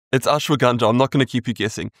It's ashwagandha, I'm not going to keep you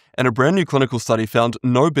guessing, and a brand new clinical study found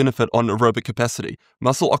no benefit on aerobic capacity,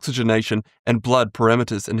 muscle oxygenation, and blood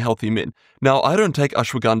parameters in healthy men. Now, I don't take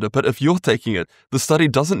ashwagandha, but if you're taking it, the study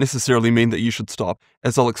doesn't necessarily mean that you should stop,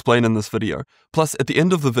 as I'll explain in this video. Plus, at the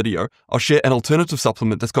end of the video, I'll share an alternative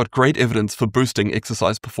supplement that's got great evidence for boosting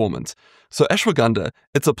exercise performance. So ashwagandha,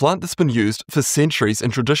 it's a plant that's been used for centuries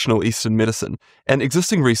in traditional Eastern medicine, and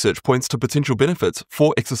existing research points to potential benefits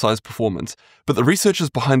for exercise performance. But the researchers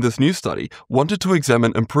behind this new study wanted to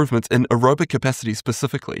examine improvements in aerobic capacity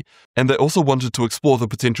specifically, and they also wanted to explore the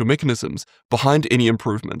potential mechanisms behind any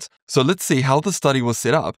improvements. So let's see how the study was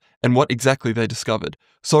set up and what exactly they discovered.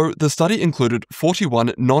 So the study included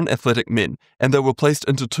 41 non-athletic men, and they were placed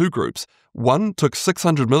into two groups. One took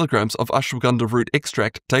 600 milligrams of ashwagandha root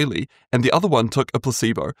extract daily, and the other one took a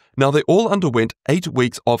placebo. Now, they all underwent 8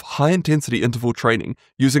 weeks of high-intensity interval training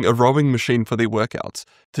using a rowing machine for their workouts.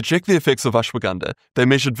 To check the effects of ashwagandha, they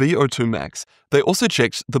measured VO2 max. They also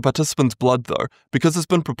checked the participants' blood though, because it's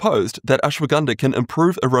been proposed that ashwagandha can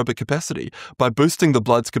improve aerobic capacity by boosting the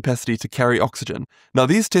blood's capacity to carry oxygen. Now,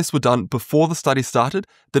 these tests were done before the study started,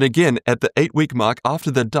 then again at the 8-week mark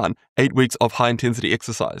after they'd done 8 weeks of high-intensity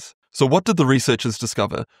exercise. So what did the researchers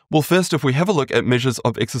discover? Well, first, if we have a look at measures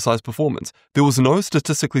of exercise performance, there was no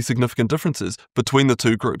statistically significant differences between the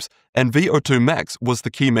two groups, and VO2 max was the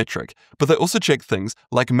key metric. But they also checked things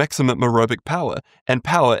like maximum aerobic power and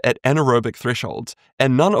power at anaerobic thresholds,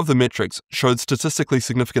 and none of the metrics showed statistically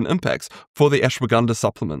significant impacts for the ashwagandha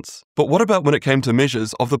supplements. But what about when it came to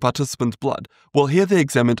measures of the participants' blood? Well, here they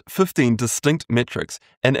examined 15 distinct metrics,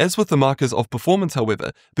 and as with the markers of performance,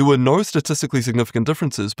 however, there were no statistically significant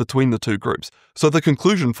differences between the two groups. So the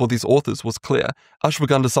conclusion for these authors was clear.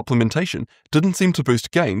 Ashwagandha supplementation didn't seem to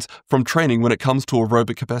boost gains from training when it comes to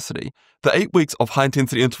aerobic capacity. The 8 weeks of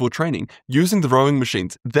high-intensity interval training using the rowing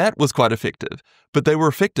machines, that was quite effective, but they were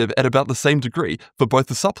effective at about the same degree for both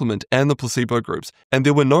the supplement and the placebo groups, and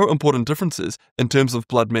there were no important differences in terms of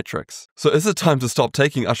blood metrics. So is it time to stop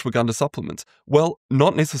taking ashwagandha supplements? Well,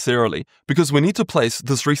 not necessarily, because we need to place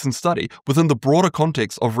this recent study within the broader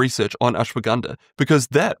context of research on ashwagandha, because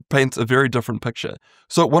that paints a very different picture.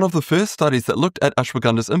 So one of the first studies that looked at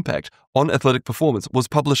ashwagandha's impact on athletic performance was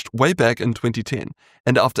published way back in 2010,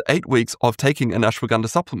 and after 8 weeks of taking an ashwagandha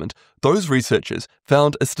supplement, those researchers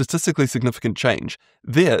found a statistically significant change.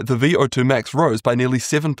 There, the VO2 max rose by nearly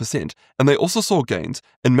 7%, and they also saw gains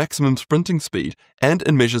in maximum sprinting speed and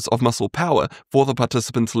in measures of muscle power for the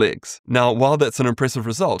participants' legs. Now, while that's an impressive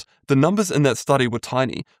result, the numbers in that study were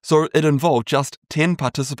tiny, so it involved just 10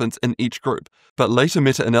 participants in each group, but later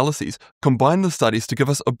meta-analyses combined the studies to give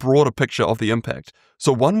us a broader picture of the impact.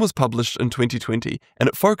 So one was published in 2020, and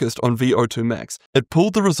it focused on VO2 max. It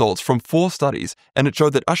pulled the results from 4 studies, and it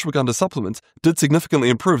showed that ashwagandha supplements did significantly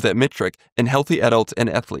improve that metric in healthy adults and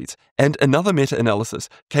athletes. And another meta-analysis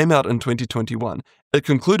came out in 2021. It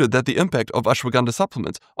concluded that the impact of ashwagandha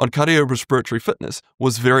supplements on cardiorespiratory fitness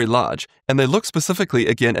was very large, and they looked specifically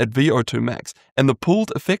again at VO2 max, and the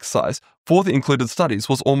pooled effect size for the included studies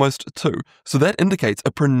was almost 2, so that indicates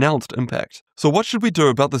a pronounced impact. So what should we do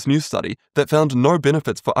about this new study that found no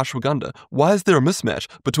benefits for ashwagandha? Why is there a mismatch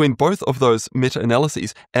between both of those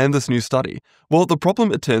meta-analyses and this new study? Well, the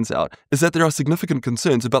problem, it turns out, is that there are significant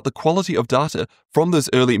concerns about the quality of data from those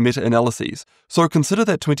early meta-analyses. So consider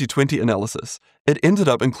that 2020 analysis. It ended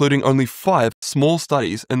up including only 5 small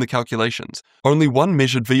studies in the calculations. Only one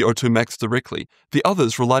measured VO2 max directly. The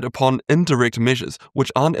others relied upon indirect measures,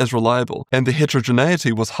 which aren't as reliable, and the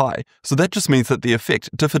heterogeneity was high, so that just means that the effect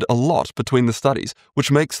differed a lot between the studies,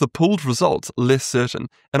 which makes the pooled results less certain.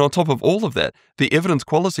 And on top of all of that, the evidence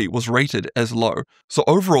quality was rated as low. So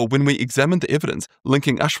overall, when we examine the evidence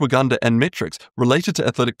linking ashwagandha and metrics related to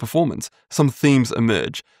athletic performance, some themes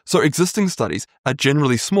emerge. So existing studies are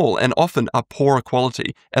generally small and often are poorer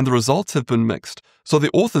quality, and the results have been mixed. So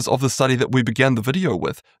the authors of the study that we began the video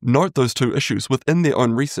with note those two issues within their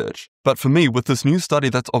own research. But for me, with this new study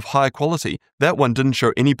that's of higher quality, that one didn't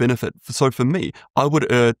show any benefit. So for me, I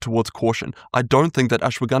would err towards caution. I don't think that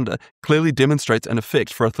ashwagandha clearly demonstrates an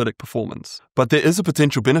effect for athletic performance. But there is a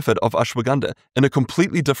potential benefit of ashwagandha in a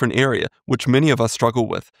completely different area, which many of us struggle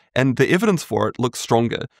with, and the evidence for it looks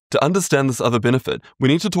stronger. To understand this other benefit, we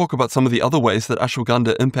need to talk about some of the other ways that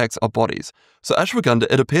ashwagandha impacts our bodies. So ashwagandha,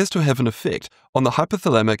 it appears to have an effect on the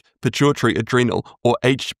hypothalamic pituitary adrenal, or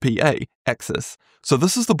HPA, axis. So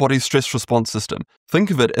this is the body's stress response system.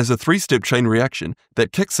 Think of it as a 3-step chain reaction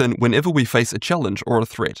that kicks in whenever we face a challenge or a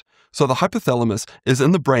threat. So the hypothalamus is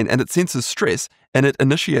in the brain and it senses stress, and it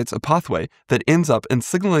initiates a pathway that ends up in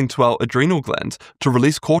signaling to our adrenal glands to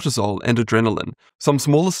release cortisol and adrenaline. Some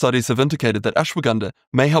smaller studies have indicated that ashwagandha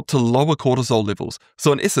may help to lower cortisol levels,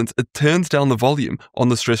 so in essence it turns down the volume on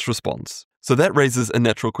the stress response. So that raises a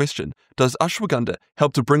natural question. Does ashwagandha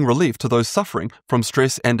help to bring relief to those suffering from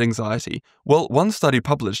stress and anxiety? Well, one study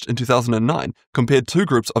published in 2009 compared 2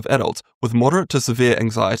 groups of adults with moderate to severe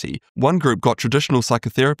anxiety. One group got traditional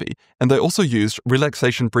psychotherapy, and they also used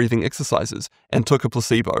relaxation breathing exercises and took a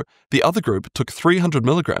placebo. The other group took 300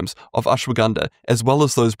 milligrams of ashwagandha as well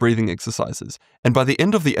as those breathing exercises. And by the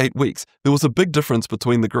end of the 8 weeks, there was a big difference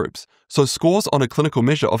between the groups. So scores on a clinical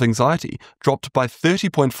measure of anxiety dropped by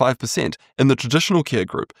 30.5% in the traditional care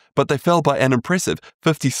group, but they fell by an impressive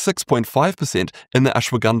 56.5% in the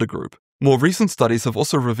ashwagandha group. More recent studies have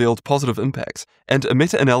also revealed positive impacts, and a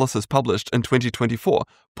meta-analysis published in 2024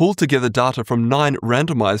 pulled together data from 9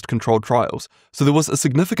 randomized controlled trials, so there was a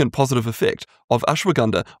significant positive effect of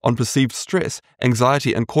ashwagandha on perceived stress,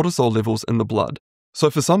 anxiety, and cortisol levels in the blood. So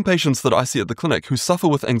for some patients that I see at the clinic who suffer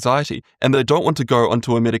with anxiety and they don't want to go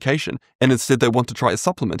onto a medication and instead they want to try a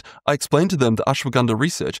supplement, I explain to them the ashwagandha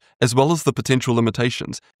research as well as the potential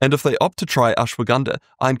limitations. And if they opt to try ashwagandha,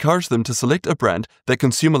 I encourage them to select a brand that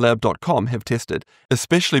consumerlab.com have tested,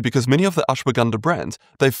 especially because many of the ashwagandha brands,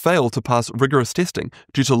 they've failed to pass rigorous testing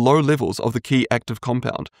due to low levels of the key active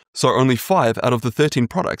compound. So only 5 out of the 13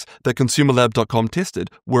 products that consumerlab.com tested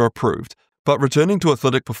were approved. But returning to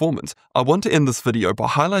athletic performance, I want to end this video by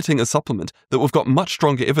highlighting a supplement that we've got much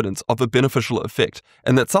stronger evidence of a beneficial effect,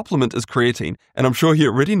 and that supplement is creatine, and I'm sure you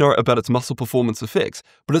already know about its muscle performance effects,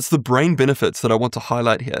 but it's the brain benefits that I want to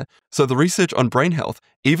highlight here. So the research on brain health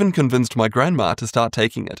even convinced my grandma to start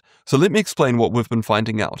taking it. So let me explain what we've been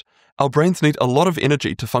finding out. Our brains need a lot of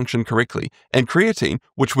energy to function correctly, and creatine,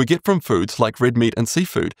 which we get from foods like red meat and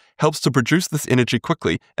seafood, helps to produce this energy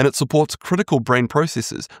quickly, and it supports critical brain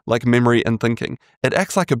processes like memory and thinking. It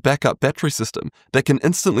acts like a backup battery system that can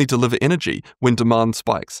instantly deliver energy when demand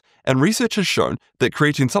spikes. And research has shown that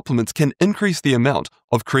creatine supplements can increase the amount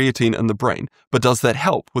of creatine in the brain, but does that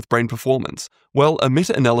help with brain performance? Well, a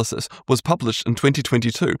meta-analysis was published in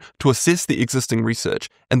 2022 to assess the existing research,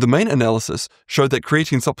 and the main analysis showed that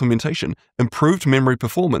creatine supplementation improved memory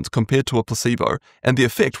performance compared to a placebo, and the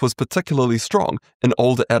effect was particularly strong in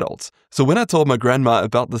older adults. So when I told my grandma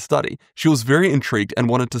about the study, she was very intrigued and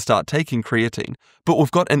wanted to start taking creatine. But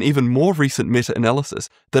we've got an even more recent meta-analysis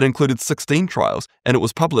that included 16 trials, and it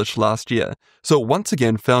was published last year. So it once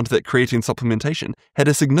again found that creatine supplementation had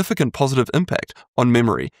a significant positive impact on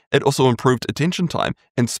memory. It also improved attention time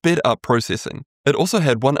and sped up processing. It also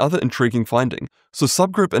had one other intriguing finding. So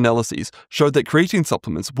subgroup analyses showed that creatine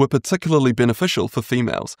supplements were particularly beneficial for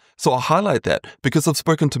females. So I highlight that because I've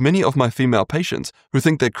spoken to many of my female patients who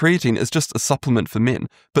think that creatine is just a supplement for men,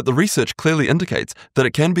 but the research clearly indicates that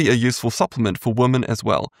it can be a useful supplement for women as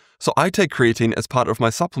well. So I take creatine as part of my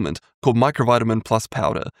supplement called Microvitamin Plus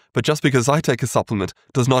Powder, but just because I take a supplement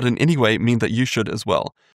does not in any way mean that you should as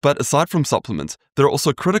well. But aside from supplements, there are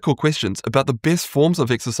also critical questions about the best forms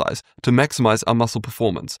of exercise to maximize our muscle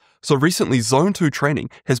performance. So recently, Zone 2 training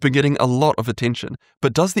has been getting a lot of attention,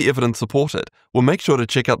 but does the evidence support it? Well, make sure to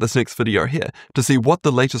check out this next video here to see what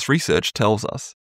the latest research tells us.